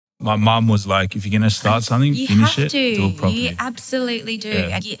My mum was like, if you're going to start something, finish it, do it properly. You absolutely do.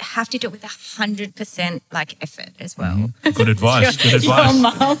 Yeah. And you have to do it with 100% like effort as well. Mm-hmm. Good advice. Good advice. Your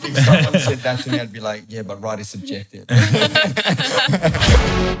mum. If someone said that to me, I'd be like, yeah, but right is subjective.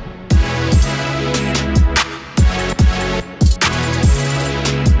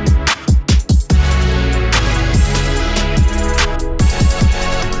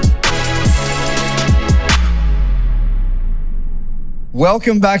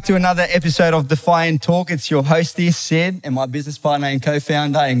 Welcome back to another episode of Defiant Talk. It's your host here, Sid, and my business partner and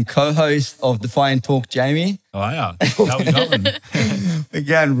co-founder and co-host of Defiant Talk, Jamie. Oh, yeah. How we going? We're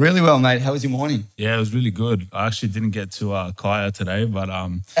going really well, mate. How was your morning? Yeah, it was really good. I actually didn't get to Kaya today, but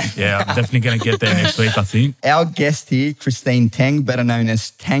yeah, I'm definitely going to get there next week, I think. Our guest here, Christine Teng, better known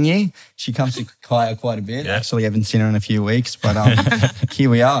as Tangy. She comes to Kaya quite a bit. Yeah. Actually, haven't seen her in a few weeks, but here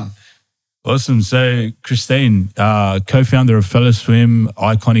we are. Awesome. So, Christine, co-founder of Fella Swim,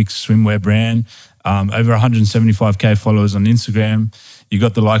 iconic swimwear brand, over 175K followers on Instagram. You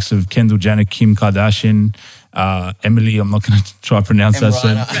got the likes of Kendall Jenner, Kim Kardashian, Emily, I'm not going to try to pronounce that.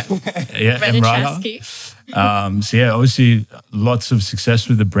 Yeah, Emrata. So, yeah, obviously lots of success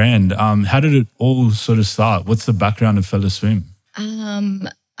with the brand. How did it all sort of start? What's the background of Fella Swim?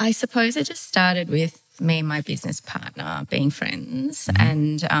 I suppose it just started with me and my business partner being friends,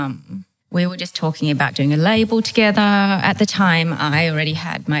 and we were just talking about doing a label together. At the time, I already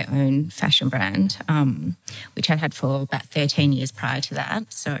had my own fashion brand, which I'd had for about 13 years prior to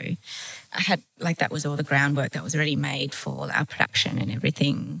that. So I had, that was all the groundwork that was already made for all our production and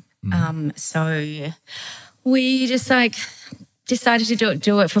everything. So we just decided to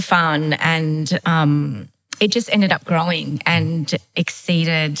do it for fun, and it just ended up growing and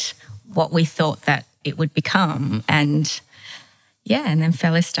exceeded what we thought that it would become. And then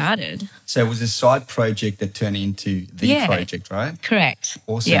Fella started. So it was a side project that turned into the project, right? Correct.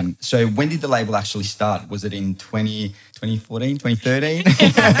 Awesome. Yep. So when did the label actually start? Was it in 2014, 2013?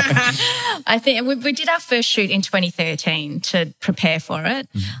 I think we did our first shoot in 2013 to prepare for it,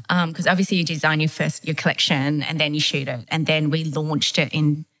 because obviously you design your collection and then you shoot it, and then we launched it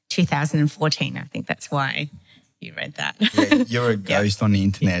in 2014. I think that's why you read that. Yeah, you're a ghost on the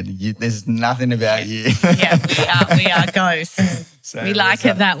internet. There's nothing about you. Yeah, we are ghosts. So we like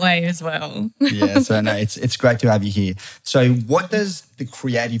it that way as well. Yeah, so no, it's great to have you here. So what does the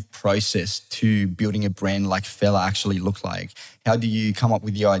creative process to building a brand like Fella actually look like? How do you come up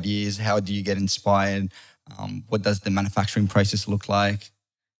with the ideas? How do you get inspired? What does the manufacturing process look like?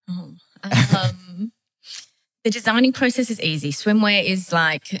 The designing process is easy. Swimwear is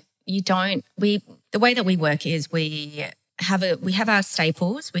the way that we work is we have our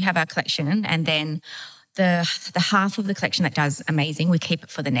staples, we have our collection, and then the half of the collection that does amazing, we keep it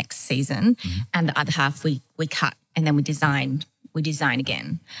for the next season, and the other half we cut and then we design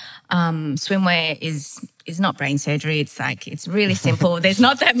again. Swimwear is not brain surgery. It's really simple. There's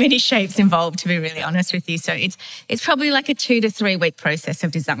not that many shapes involved, to be really honest with you. So it's probably like a 2 to 3 week process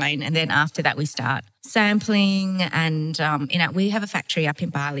of design, and then after that we start sampling. And we have a factory up in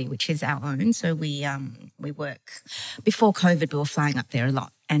Bali, which is our own. So we work. Before COVID, we were flying up there a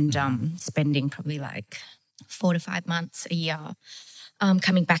lot and spending probably 4 to 5 months a year.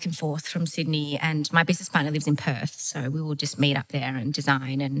 Coming back and forth from Sydney, and my business partner lives in Perth, so we will just meet up there and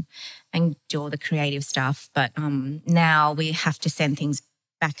design and do all the creative stuff. But now we have to send things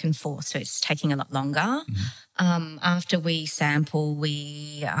back and forth, so it's taking a lot longer. After we sample,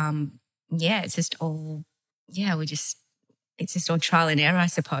 it's just all trial and error, I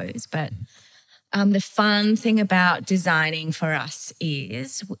suppose. But the fun thing about designing for us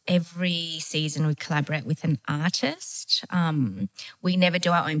is every season we collaborate with an artist. We never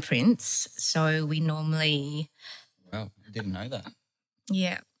do our own prints, so we normally... Well, I didn't know that.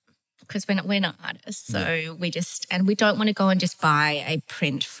 Yeah, because we're not artists, so we don't want to go and just buy a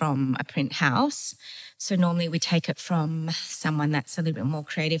print from a print house. So normally we take it from someone that's a little bit more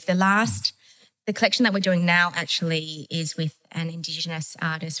creative. The collection that we're doing now actually is with an Indigenous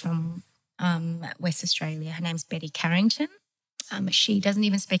artist from West Australia. Her name's Betty Carrington. She doesn't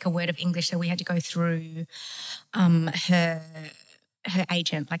even speak a word of English, so we had to go through her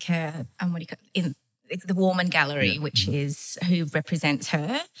agent, in the Warman Gallery, which is who represents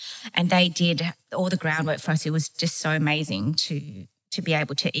her, and they did all the groundwork for us. It was just so amazing to be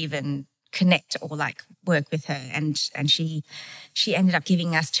able to even connect or work with her, and she ended up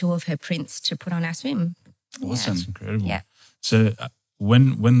giving us 2 of her prints to put on our swim. Awesome. That's incredible. Yeah. So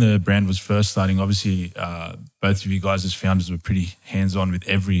when the brand was first starting, obviously both of you guys as founders were pretty hands-on with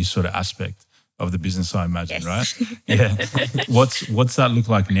every sort of aspect of the business, I imagine, right? Yeah. What's that look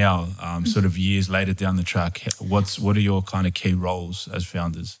like now, sort of years later down the track? What are your kind of key roles as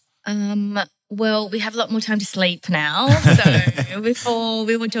founders? Well, we have a lot more time to sleep now. So before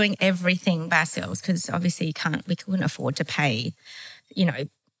we were doing everything by ourselves because obviously we couldn't afford to pay,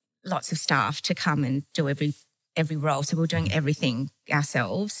 lots of staff to come and do every role. So we were doing everything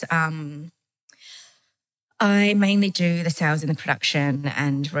ourselves. I mainly do the sales and the production,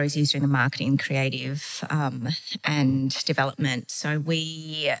 and Rosie's doing the marketing, creative, and development. So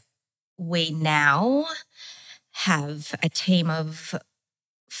we now have a team of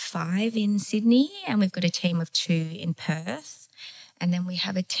 5 in Sydney, and we've got a team of 2 in Perth. And then we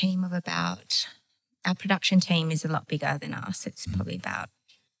have a team of our production team is a lot bigger than us. It's probably about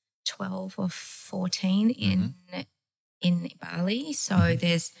 12 or 14 in Bali. So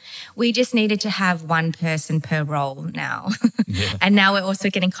we just needed to have one person per role now. Yeah. And now we're also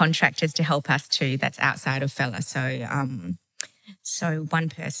getting contractors to help us too. That's outside of Fella. So one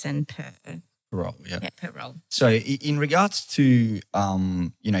person per role, per role. So in regards to,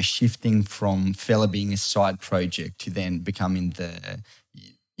 shifting from Fella being a side project to then becoming the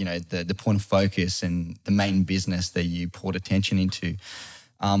point of focus and the main business that you poured attention into,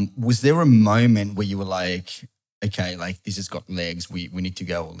 was there a moment where you were like, okay, like this has got legs, we need to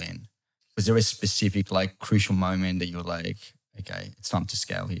go all in? Was there a specific crucial moment that you were like, okay, it's time to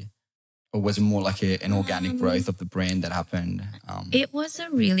scale here? Or was it more like an organic growth of the brand that happened? It was a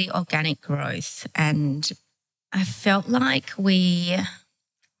really organic growth, and I felt like we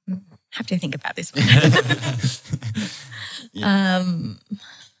have to think about this one.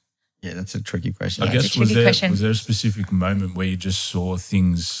 Yeah, that's a tricky question. I guess was there a specific moment where you just saw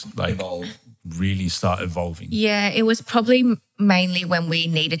things Evolve. really start evolving? Yeah, it was probably mainly when we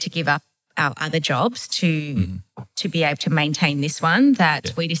needed to give up our other jobs to be able to maintain this one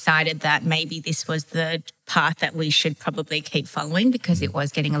that we decided that maybe this was the path that we should probably keep following because it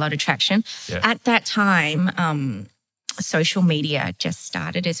was getting a lot of traction. Yeah. At that time, social media just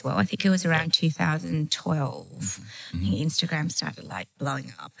started as well. I think it was around 2012. Instagram started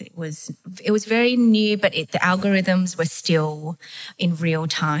blowing up. It was very new, but the algorithms were still in real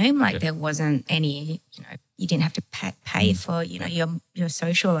time. There wasn't any, you didn't have to pay for, your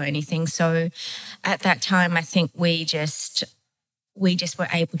social or anything. So at that time, I think we just were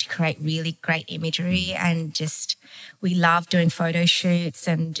able to create really great imagery and we loved doing photo shoots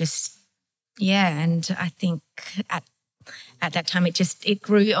and and I think at that time it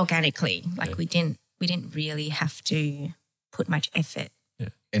grew organically. We didn't really have to put much effort. Yeah.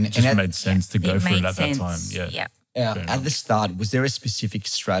 And it just made sense to go for it at that time. Yeah. At the start, was there a specific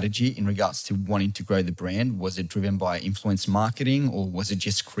strategy in regards to wanting to grow the brand? Was it driven by influence marketing, or was it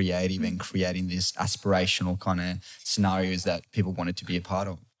just creative and creating this aspirational kind of scenarios that people wanted to be a part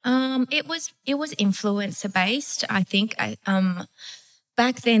of? It was influencer based. I think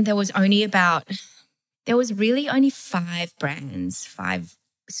back then there was really only 5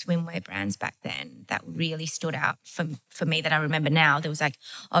 swimwear brands back then that really stood out for me that I remember now. There was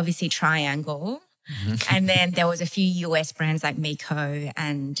obviously Triangle. And then there was a few US brands like Miko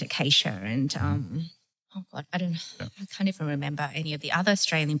and Acacia and I can't even remember any of the other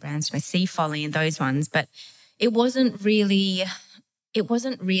Australian brands, Sea Folly and those ones. But it wasn't really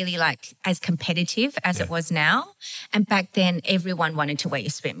as competitive as it was now. And back then everyone wanted to wear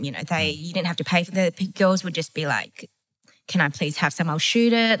your swim. You didn't have to pay for the girls would just be like, can I please have some? I'll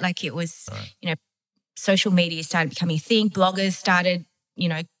shoot it. It was, social media started becoming a thing. Bloggers started,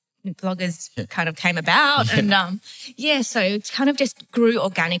 kind of came about and so it kind of just grew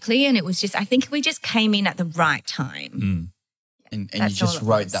organically, and it was I think we just came in at the right time. And you just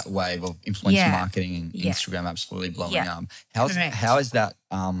rode that wave of influencer marketing and Instagram absolutely blowing up. How has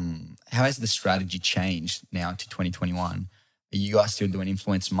the strategy changed now to 2021? Are you guys still doing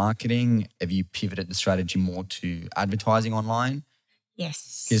influence marketing? Have you pivoted the strategy more to advertising online?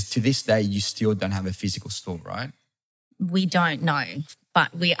 Yes. Because to this day, you still don't have a physical store, right? We don't know,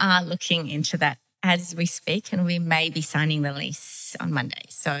 but we are looking into that as we speak, and we may be signing the lease on Monday.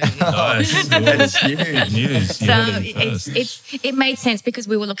 So that's huge news. So it made sense because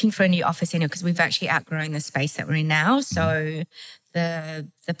we were looking for a new office because we've actually outgrown the space that we're in now. So the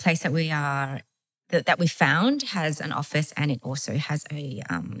place that that we found has an office, and it also has a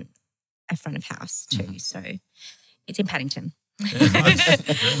front of house too. So it's in Paddington. Yeah, nice.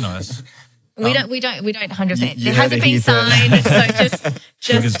 Very nice. We don't 100%. It hasn't been signed, so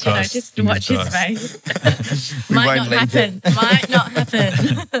just watch his face. Might not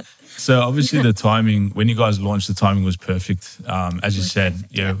happen. So obviously the timing, when you guys launched, the timing was perfect. As you said,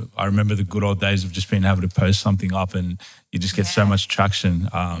 I remember the good old days of just being able to post something up and you just get so much traction.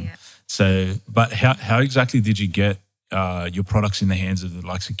 So, but how exactly did you get your products in the hands of the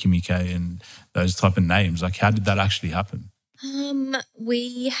likes of Kimmy K and those type of names? How did that actually happen?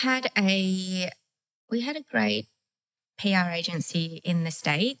 We had a great PR agency in the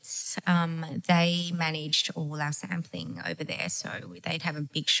States. They managed all our sampling over there. So they'd have a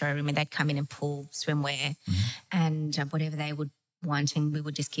big showroom and they'd come in and pull swimwear and whatever they would want, and we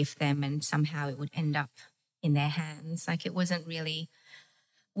would just gift them, and somehow it would end up in their hands. Like, it wasn't really,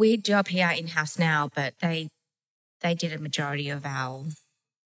 we do our PR in-house now, but they did a majority of our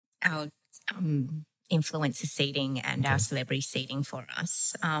influencer seeding and our celebrity seeding for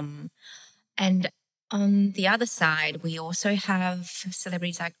us. And on the other side, we also have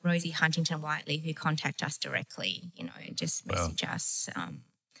celebrities like Rosie Huntington-Whiteley who contact us directly, you know, and just message us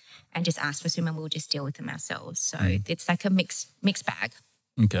and just ask for swim, and we'll just deal with them ourselves. So it's like a mixed bag.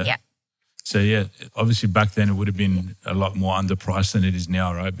 Okay. Yeah. So, yeah, obviously back then it would have been a lot more underpriced than it is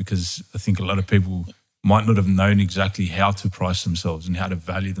now, right? Because I think a lot of people might not have known exactly how to price themselves and how to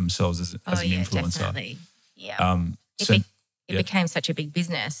value themselves as an influencer. Definitely. Yeah. It became such a big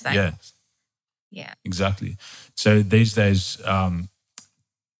business. Like, yeah, exactly. So these days,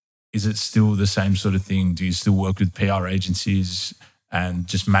 is it still the same sort of thing? Do you still work with PR agencies and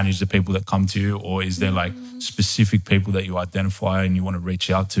just manage the people that come to you, or is there like specific people that you identify and you want to reach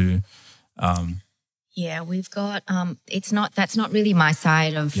out to? Yeah, we've got, that's not really my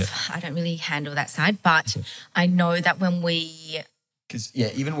side of, I don't really handle that side, but I know that when we... Because,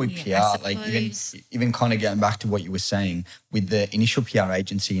 even with PR, like even kind of going back to what you were saying, with the initial PR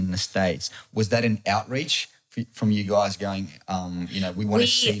agency in the States, was that an outreach from you guys going, we want to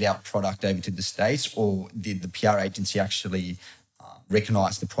seed our product over to the States, or did the PR agency actually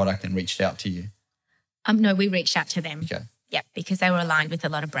recognise the product and reached out to you? No, we reached out to them. Okay. Yeah, because they were aligned with a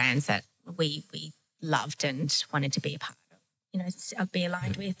lot of brands that we loved and wanted to be a part of, be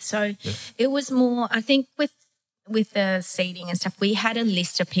aligned with. So it was more, I think, with the seeding and stuff, we had a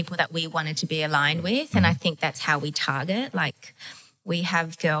list of people that we wanted to be aligned with, and I think that's how we target. Like, we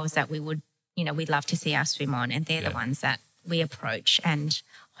have girls that we would, we'd love to see our swim on, and they're the ones that we approach, and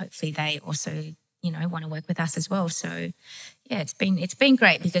hopefully they also, want to work with us as well. So, it's been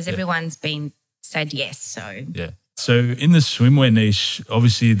great because everyone's said yes. So So in the swimwear niche,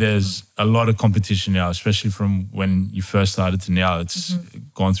 obviously there's a lot of competition now, especially from when you first started to now. It's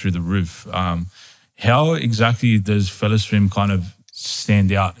gone through the roof. How exactly does Fella Swim kind of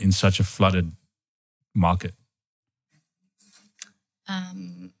stand out in such a flooded market?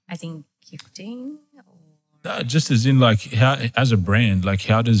 As in gifting? Just as in, like, how, as a brand, like,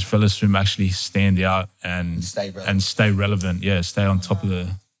 how does Fella Swim actually stand out and stay relevant? Yeah, stay on top of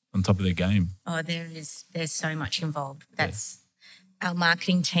the game. Oh, there's so much involved. Our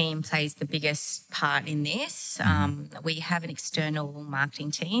marketing team plays the biggest part in this. We have an external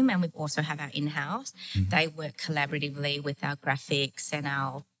marketing team, and we also have our in-house. They work collaboratively with our graphics and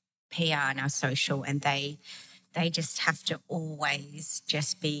our PR and our social, and they just have to always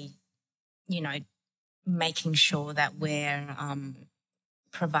just be, making sure that we're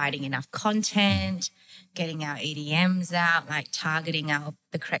providing enough content, getting our EDMs out, like targeting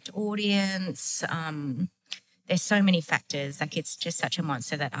the correct audience. There's so many factors. Like, it's just such a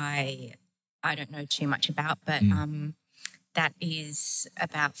monster that I don't know too much about, but that is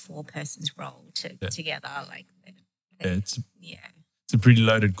about 4 persons role together. Like, it's a pretty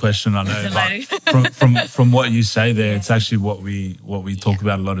loaded question, I know. But from what you say there, it's actually what we talk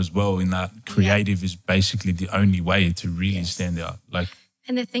about a lot as well. In that creative is basically the only way to really stand out. Like,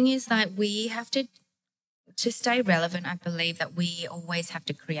 and the thing is, like, we have to stay relevant. I believe that we always have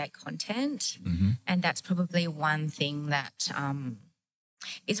to create content, and that's probably one thing that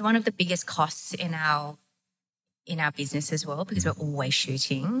is one of the biggest costs in our business as well, because we're always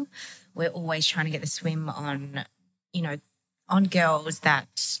shooting. We're always trying to get the swim on, on girls that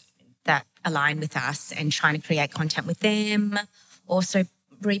align with us, and trying to create content with them. Also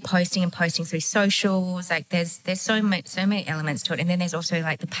reposting and posting through socials. Like, there's so many elements to it. And then there's also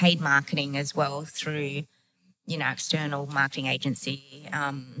like the paid marketing as well through, external marketing agency.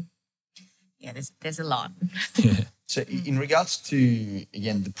 There's a lot. So in regards to,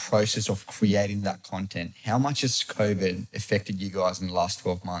 again, the process of creating that content, how much has COVID affected you guys in the last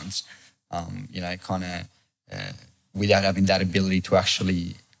 12 months, without having that ability to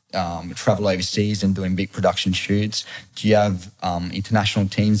actually travel overseas and doing big production shoots? Do you have international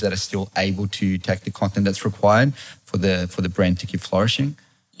teams that are still able to take the content that's required for the brand to keep flourishing?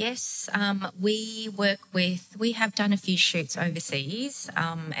 Yes, we have done a few shoots overseas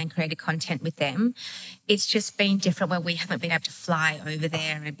and created content with them. It's just been different where we haven't been able to fly over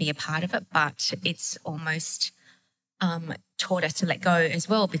there and be a part of it, but it's almost taught us to let go as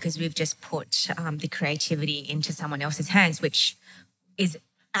well, because we've just put the creativity into someone else's hands, which is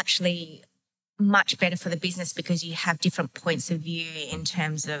actually much better for the business because you have different points of view in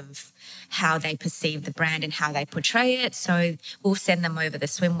terms of how they perceive the brand and how they portray it. So we'll send them over the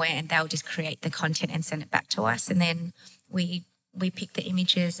swimwear and they'll just create the content and send it back to us. And then we pick the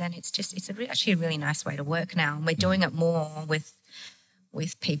images, and it's actually a really nice way to work now. And we're doing it more with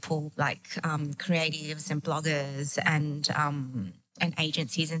people like creatives and bloggers and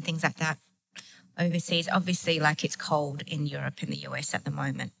agencies and things like that overseas. Obviously, like, it's cold in Europe and the US at the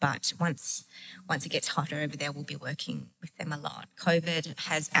moment, but once it gets hotter over there, we'll be working with them a lot. COVID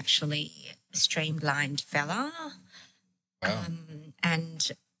has actually streamlined Fella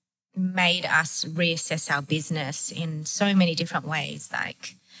and made us reassess our business in so many different ways.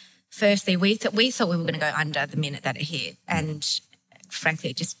 Like, firstly, we thought we were going to go under the minute that it hit, and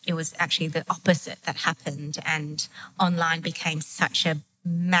frankly, it was actually the opposite that happened, and online became such a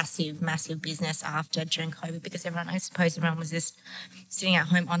massive business during COVID, because I suppose everyone was just sitting at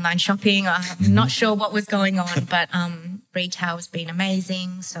home online shopping. I'm not sure what was going on, but retail has been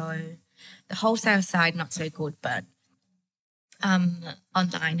amazing. So the wholesale side, not so good, but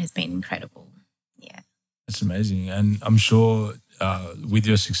online has been incredible. Yeah. That's amazing. And I'm sure with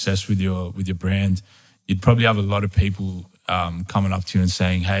your success with your brand, you'd probably have a lot of people coming up to you and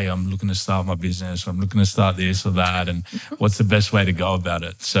saying, hey, I'm looking to start my business, or I'm looking to start this or that, and what's the best way to go about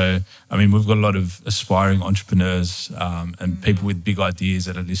it? So, I mean, we've got a lot of aspiring entrepreneurs and people with big ideas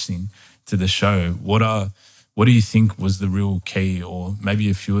that are listening to the show. What do you think was the real key, or maybe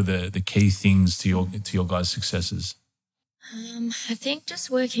a few of the key things to your guys' successes? I think just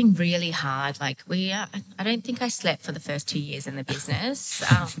working really hard. Like, I don't think I slept for the first 2 years in the business.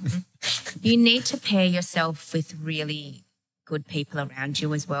 You need to pair yourself with really good people around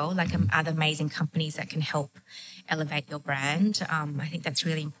you as well, like other amazing companies that can help elevate your brand. I think that's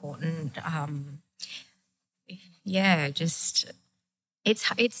really important. Just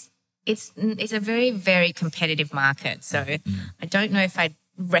it's a very, very competitive market. So I don't know if I'd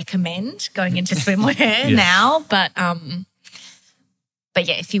recommend going into swimwear now, but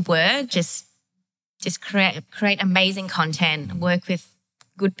yeah, if you were, just create amazing content, work with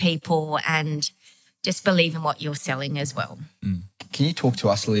good people, and just believe in what you're selling as well. Can you talk to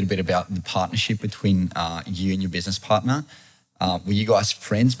us a little bit about the partnership between you and your business partner? Were you guys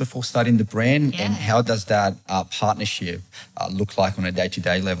friends before starting the brand? Yeah. And how does that partnership look like on a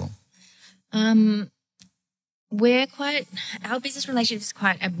day-to-day level? Our business relationship is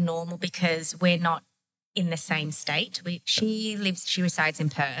quite abnormal because we're not in the same state. She resides in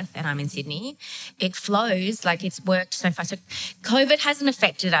Perth and I'm in Sydney. It flows, like, it's worked so far. So COVID hasn't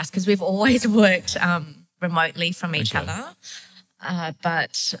affected us because we've always worked remotely from each other.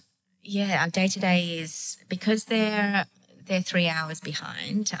 But yeah, our day-to-day is, because they're 3 hours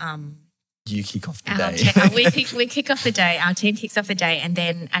behind. You kick off the day. We kick off the day. Our team kicks off the day, and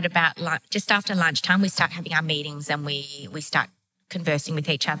then at about just after lunchtime, we start having our meetings, and we start conversing with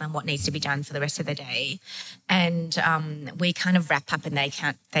each other on what needs to be done for the rest of the day. And we kind of wrap up, and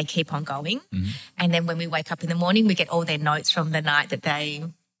they keep on going. And then when we wake up in the morning, we get all their notes from the night that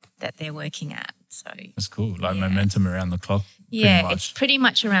they're working at. So that's cool. Like momentum around the clock. Yeah, it's pretty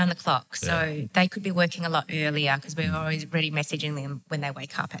much around the clock. So they could be working a lot earlier because we're always already messaging them when they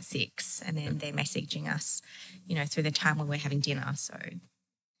wake up at 6, and then they're messaging us, through the time when we're having dinner. So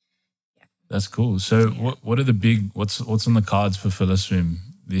that's cool. So what are the what's on the cards for Fella Swim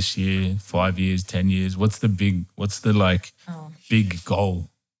this year, 5 years, 10 years? What's the big goal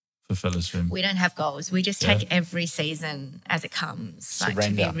for Fella Swim? We don't have goals. We just take every season as it comes. Surrender.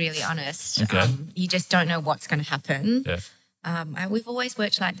 Like, to be really honest. Okay. You just don't know what's going to happen. Yeah. And we've always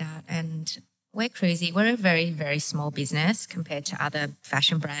worked like that, and we're cruisy. We're a very, very small business compared to other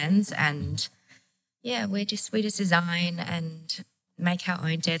fashion brands, and we just design and make our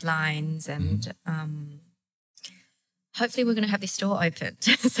own deadlines, and hopefully we're going to have this store opened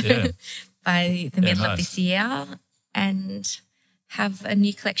by the middle of this year, and have a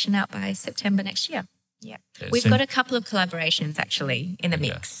new collection out by September next year. Yeah. We've got a couple of collaborations actually in the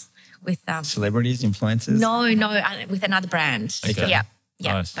mix with celebrities, influencers? No, with another brand. Okay. Yeah.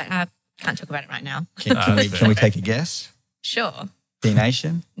 Nice. But I can't talk about it right now. Can we take a guess? Sure. D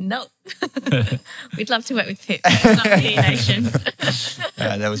Nation? No. We'd love to work with Pip, but not D Nation.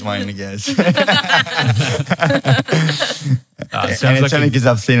 That was my only guess. And it's only because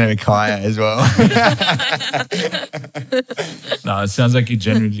I've seen it at Kaya as well. No, it sounds like you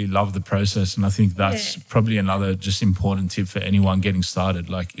genuinely love the process, and I think that's probably another just important tip for anyone getting started.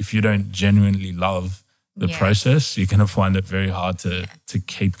 Like, if you don't genuinely love the process, you're going to find it very hard to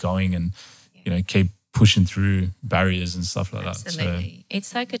keep going and keep pushing through barriers and stuff like that. Absolutely. So,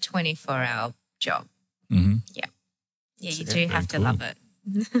 it's like a 24-hour job. Mm-hmm. Yeah. Yeah, you do have to love it.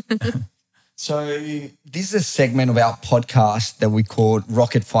 So this is a segment of our podcast that we call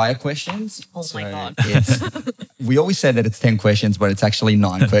Rocket Fire Questions. Oh my God. We always say that it's 10 questions, but it's actually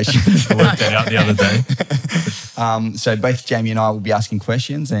 9 questions. I worked that out the other day. So both Jamie and I will be asking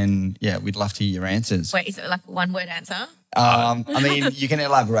questions, and yeah, we'd love to hear your answers. Wait, is it like a one-word answer? I mean, you can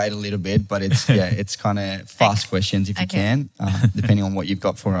elaborate a little bit, but it's kind of fast questions if you can, depending on what you've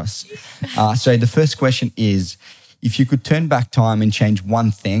got for us. So the first question is, if you could turn back time and change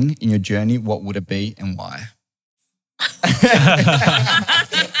one thing in your journey, what would it be and why?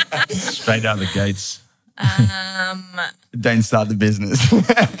 Straight out the gates. Don't start the business.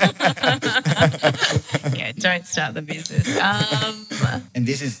 Yeah, don't start the business. And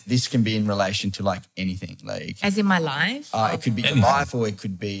this can be in relation to like anything, like As in my life? it could be your life, or it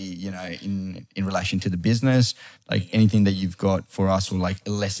could be in relation to the business, like anything that you've got for us, or like a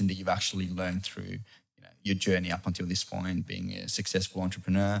lesson that you've actually learned through your journey up until this point, being a successful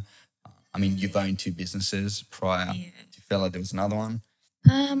entrepreneur. I mean, you've owned 2 businesses prior to Fella. There was another one.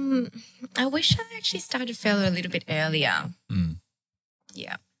 I wish I actually started Fella a little bit earlier.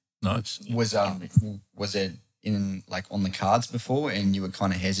 Yeah. Nice. Was it in like on the cards before, and you were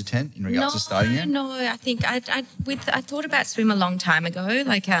kind of hesitant in regards to starting it? No, I think I thought about swim a long time ago.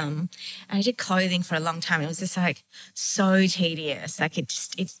 Like I did clothing for a long time. It was just like so tedious. Like it's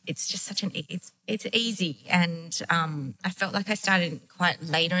just such an it's easy, and I felt like I started quite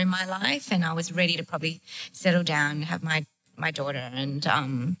later in my life, and I was ready to probably settle down, have my daughter, and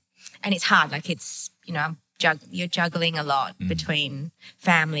it's hard. Like it's you're juggling a lot between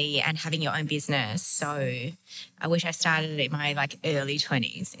family and having your own business. So I wish I started in my like early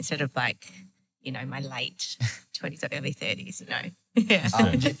 20s instead of like, my late 20s or early 30s, Yeah.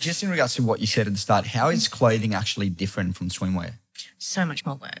 Just in regards to what you said at the start, how is clothing actually different from swimwear? So much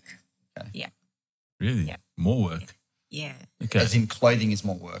more work. Okay. Yeah. Really? Yeah. More work? Yeah. Okay. As in clothing is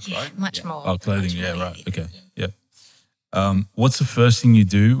more work, right? Much more. Oh, clothing. Much Yeah, more, right. Okay. Yeah. What's the first thing you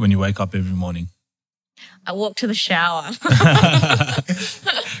do when you wake up every morning? I walk to the shower.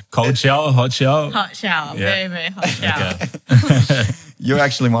 Cold shower, hot shower? Hot shower. Yeah. Very, very hot shower. Okay. You're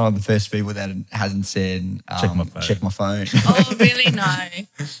actually one of the first people that hasn't said Check my phone. Oh, really? No.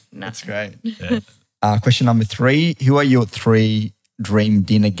 That's great. Yeah. Question number 3. Who are your 3 dream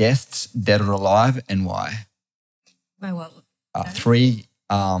dinner guests, dead or alive, and why? My what? 3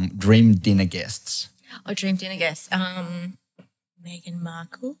 dream dinner guests. Oh, dream dinner guest. Meghan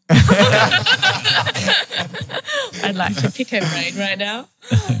Markle. I'd like to pick her brain right now.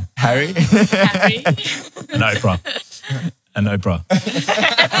 Harry. Harry. An Oprah. An Oprah.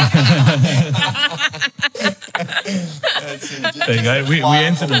 There you go. We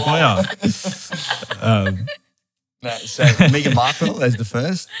answered it for you. So Meghan Markle as the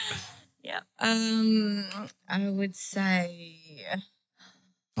first. Yeah. I would say.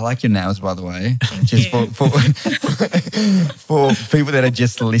 I like your nails, by the way. Just you. for people that are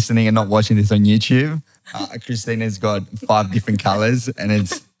just listening and not watching this on YouTube, Christina's got 5 different colours, and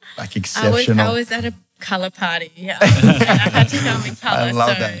it's like exceptional. I was at a colour party. Yeah. And I had to come in colour. I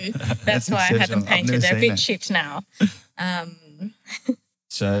love so that. that's why I had them exceptional. I've painted. never They're a seen bit that. chipped now.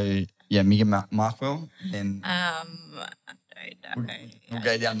 So yeah, Meghan Markle, and I don't know. we'll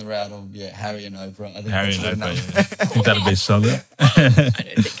go down the route of Harry and Oprah. I think Harry that's and good Oprah. enough. Yeah. I think that'll be solid. I don't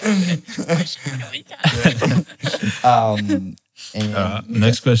think I'm going to this question. And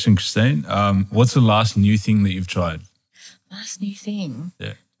Next question, Christine. What's the last new thing that you've tried? Last new thing.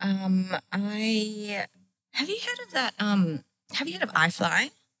 Yeah. Have you heard of that? Have you heard of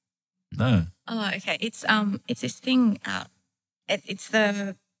iFly? No. Oh, okay. It's this thing. It's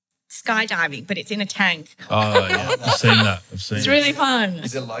the skydiving, but it's in a tank. Oh, yeah. I've seen that. It's really fun.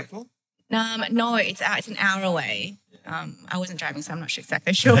 is it local? No, it's an hour away. I wasn't driving, so I'm not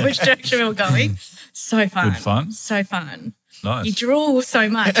exactly sure which direction we were going. So fun. Good fun? So fun. Nice. You drool so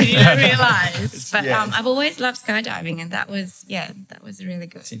much and you don't realise. But Yeah. I've always loved skydiving, and that was really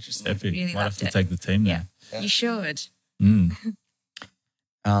good. It's interesting. Epic. really Might have loved to it. take the team Yeah. there. You should. It's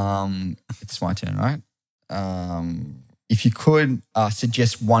my turn, right? If you could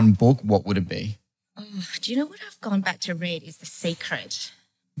suggest one book, what would it be? Oh, do you know what I've gone back to read is The Secret.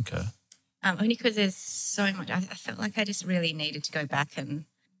 Okay. Only because there's so much. I felt like I just really needed to go back and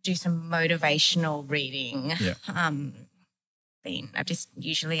do some motivational reading. Yeah. I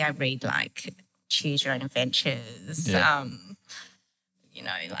read like Choose Your Own Adventures. Yeah.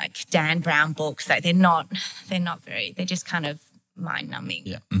 Like Dan Brown books. Like they're just kind of mind numbing.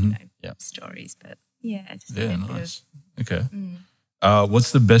 Yeah. Yeah. Stories. But yeah, just Yeah, a bit of- nice. Okay.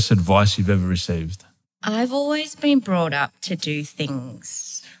 What's the best advice you've ever received? I've always been brought up to do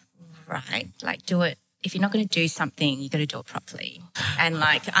things right, like do it if you're not going to do something, you got to do it properly. And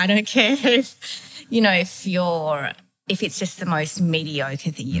like, I don't care if, if it's just the most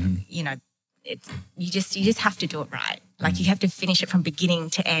mediocre thing, you just have to do it right. Like you have to finish it from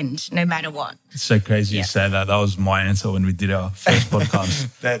beginning to end, no matter what. It's so crazy you say that. That was my answer when we did our first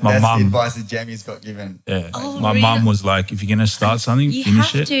podcast. That's the advice that Jamie's got given. Yeah. My mum was like, if you're going to start something,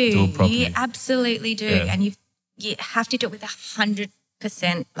 finish it, do it properly. You absolutely do. Yeah. And you have to do it with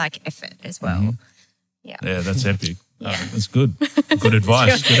 100% like effort as well. Yeah. Yeah, that's epic. That's good. Good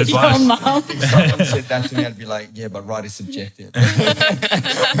advice. Good advice. Your mum. If someone said that to me, I'd be like, yeah, but right is subjective.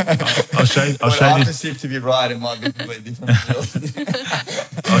 I'll show you I this. perceive to be right, it might be completely different.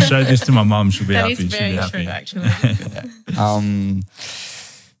 I'll show this to my mum. She'll be That happy. is very true, actually.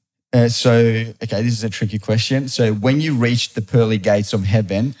 Okay, this is a tricky question. So when you reach the pearly gates of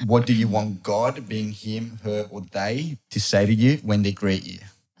heaven, what do you want God, being him, her, or they, to say to you when they greet you?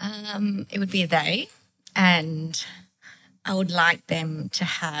 It would be a they, and I would like them to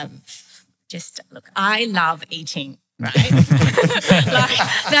have look, I love eating, right? Like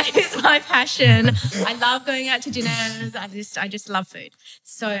that is my passion. I love going out to dinners. I just love food.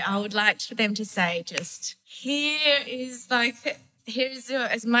 So I would like for them to say here's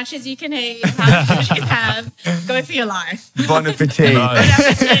as much as you can eat, how much you can have, go for your life. Bon appetit.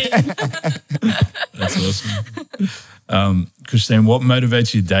 That's awesome. Christine, what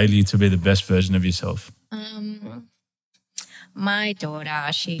motivates you daily to be the best version of yourself? My daughter,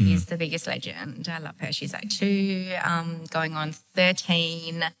 she is the biggest legend. I love her. She's like 2, going on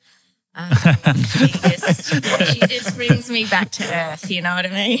 13. She just brings me back to earth, you know what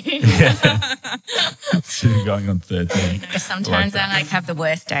I mean? She's going on 13. Sometimes I have the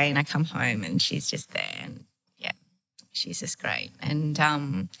worst day and I come home and she's just there, and she's just great, and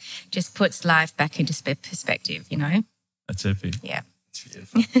just puts life back into perspective, That's epic. Yeah. It's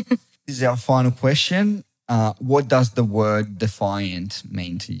beautiful. This is our final question. What does the word defiant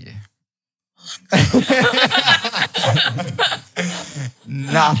mean to you?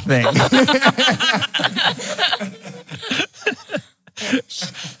 Nothing.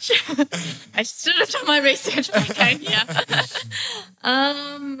 I should have done my research. Okay, yeah.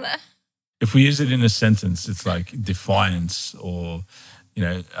 If we use it in a sentence, it's like defiance or,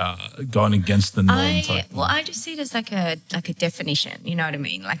 going against the norm type. Well, I just see it as like a definition, you know what I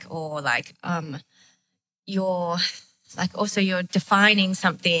mean? You're defining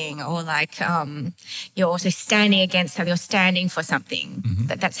something, or you're also standing against something, you're standing for something.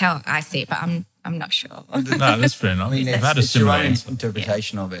 That's how I see it, but I'm not sure. No, that's fair enough. I've had a It's your similar own answer.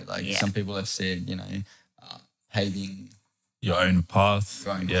 interpretation of it. Some people have said, paving Your own path.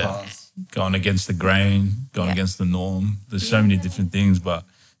 your own path. Going against the grain, going against the norm. There's so many different things, but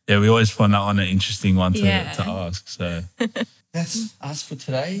we always find that one an interesting one to ask. So That's us for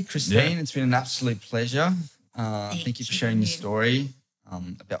today, Christine. It's been an absolute pleasure. Thank you for sharing your story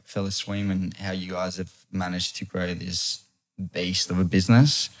about Fella Swim and how you guys have managed to grow this beast of a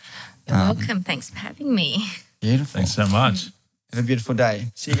business. You're welcome. Thanks for having me. Beautiful. thanks so much. Have a beautiful day.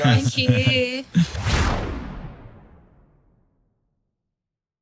 See you guys. Thank you.